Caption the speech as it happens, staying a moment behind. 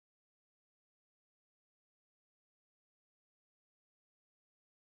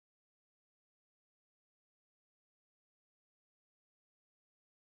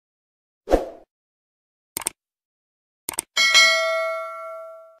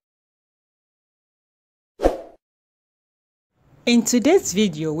In today's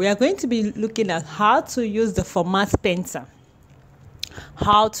video, we are going to be looking at how to use the format painter.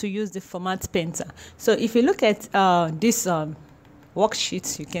 So if you look at this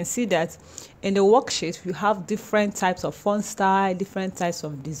worksheet, you can see that in the worksheet we have different types of font style, different types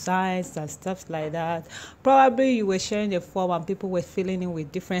of designs and stuff like that. Probably you were sharing the form and people were filling in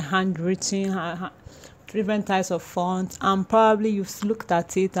with different handwritten different types of fonts, and probably you've looked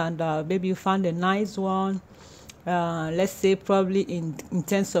at it and maybe you found a nice one. Let's say probably in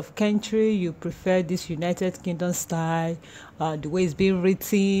terms of country, you prefer this United Kingdom style, the way it's being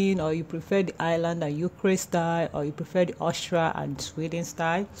written, or you prefer the Ireland and Ukraine style, or you prefer the Austria and Sweden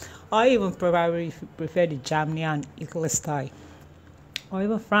style, or even probably if you prefer the Germany and Italy style, or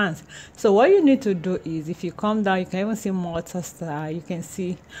even France. So what you need to do is, if you come down, you can even see Malta style. You can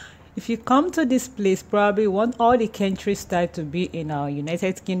see, if you come to this place, probably you want all the country style to be in our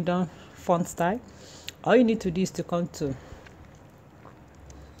United Kingdom font style. All you need to do is to come to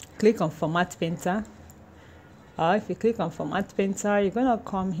click on Format Painter. If you click on Format Painter, you're gonna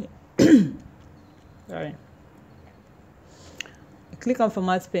come here. Sorry. Click on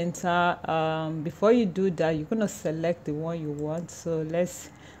Format Painter. Before you do that, you're gonna select the one you want. So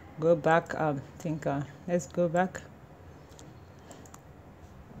let's go back. Let's go back.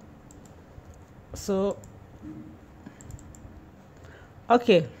 So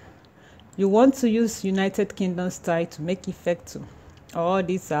okay, you want to use United Kingdom style to make effect to all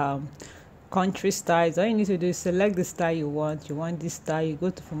these country styles. All you need to do is select the style you want. You want this style, you go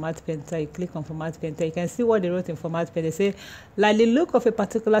to Format Painter, you click on Format Painter. You can see what they wrote in Format Painter. They say, like the look of a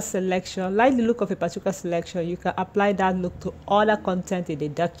particular selection, you can apply that look to other content in the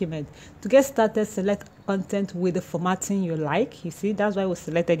document. To get started, select content with the formatting you like. You see, that's why we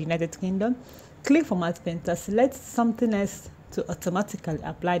selected United Kingdom. Click Format Painter, select something else to automatically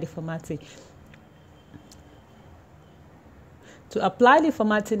apply the formatting. To apply the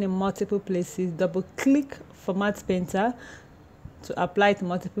formatting in multiple places, double click Format Painter. To apply it in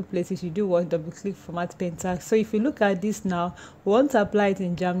multiple places, you do what? Double click Format Painter. So if you look at this now, we want to apply it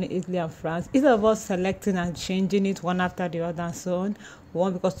in Germany, Italy and France. Instead of us selecting and changing it one after the other and so on, we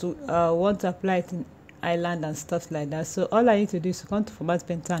want to apply it in Ireland and stuff like that. So all I need to do is to come to Format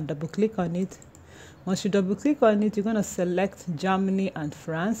Painter and double click on it. Once you double click on it, you're going to select Germany and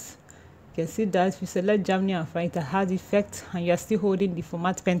France. You can see that if you select Germany and France, it has effect, and you're still holding the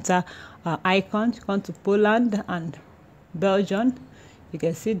Format Painter icon. You come to Poland and Belgium. You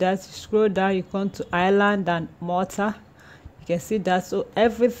can see that. You scroll down, you come to Ireland and Malta. You can see that. So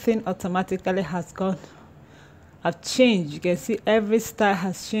everything automatically has changed. You can see every style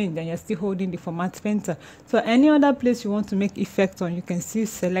has changed, and you're still holding the Format Painter. So any other place you want to make effect on, you can still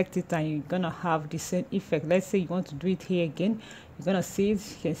select it and you're gonna have the same effect. Let's say you want to do it here again, you're gonna see it.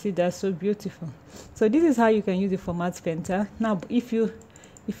 You can see that's so beautiful. So this is how you can use the Format Painter. Now if you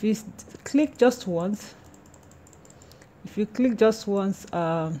click just once,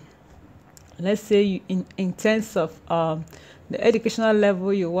 let's say you in terms of the educational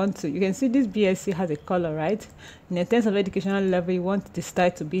level you want to, you can see this BSc has a color, right? In terms of educational level, you want the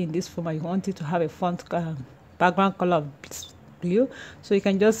style to be in this format. You want it to have a font background color of blue. So you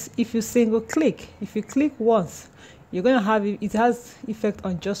can just, if you click once, you're gonna have it has effect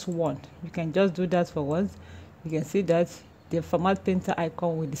on just one. You can just do that for once. You can see that the Format Painter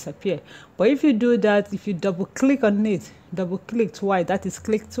icon will disappear. But if you do that, if you double click on it, double click twice, that is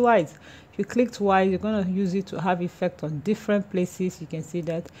click twice. If you click twice, you're going to use it to have effect on different places. You can see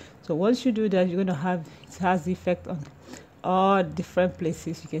that. So once you do that, you're going to have, it has effect on all different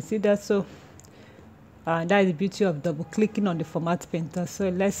places. You can see that. So that is the beauty of double clicking on the Format Painter. So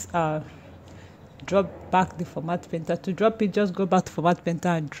let's drop back the Format Painter. To drop it, just go back to Format Painter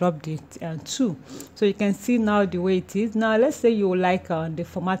and drop the 2. So you can see now the way it is. Now let's say you like the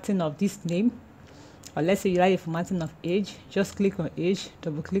formatting of this name, or let's say you like the formatting of age. Just click on age,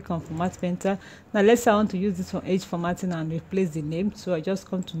 double click on Format Painter. Now let's say I want to use this for age formatting and replace the name. So I just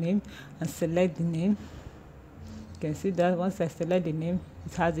come to name and select the name. You can see that once I select the name,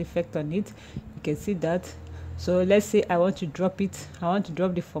 it has effect on it. You can see that. So let's say I want to drop it, I want to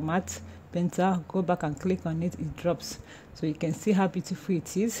drop the Format Painter, go back and click on it, it drops. So you can see how beautiful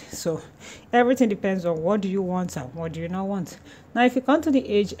it is. So everything depends on what do you want and what do you not want. Now if you come to the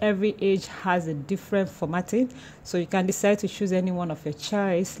age, every age has a different formatting, so you can decide to choose any one of your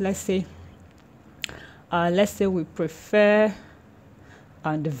choice. Let's say we prefer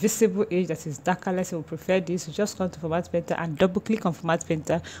the visible age, that is darker. Let's say we prefer this. So just come to Format Painter and double click on Format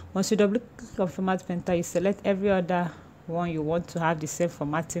Painter. Once you double click on Format Painter, you select every other one you want to have the same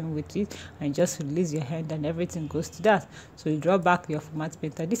formatting with it, and just release your hand and everything goes to that. So you draw back your format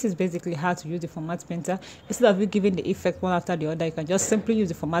painter. This is basically how to use the format painter. Instead of you giving the effect one after the other, you can just simply use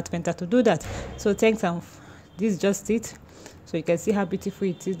the format painter to do that. So thanks, and this is just it. So you can see how beautiful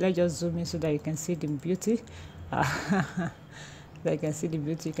it is. Let's just zoom in so that you can see the beauty. That you can see the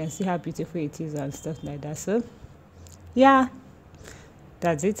beauty, you can see how beautiful it is and stuff like that. So yeah,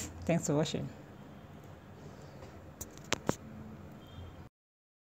 that's it. Thanks for watching.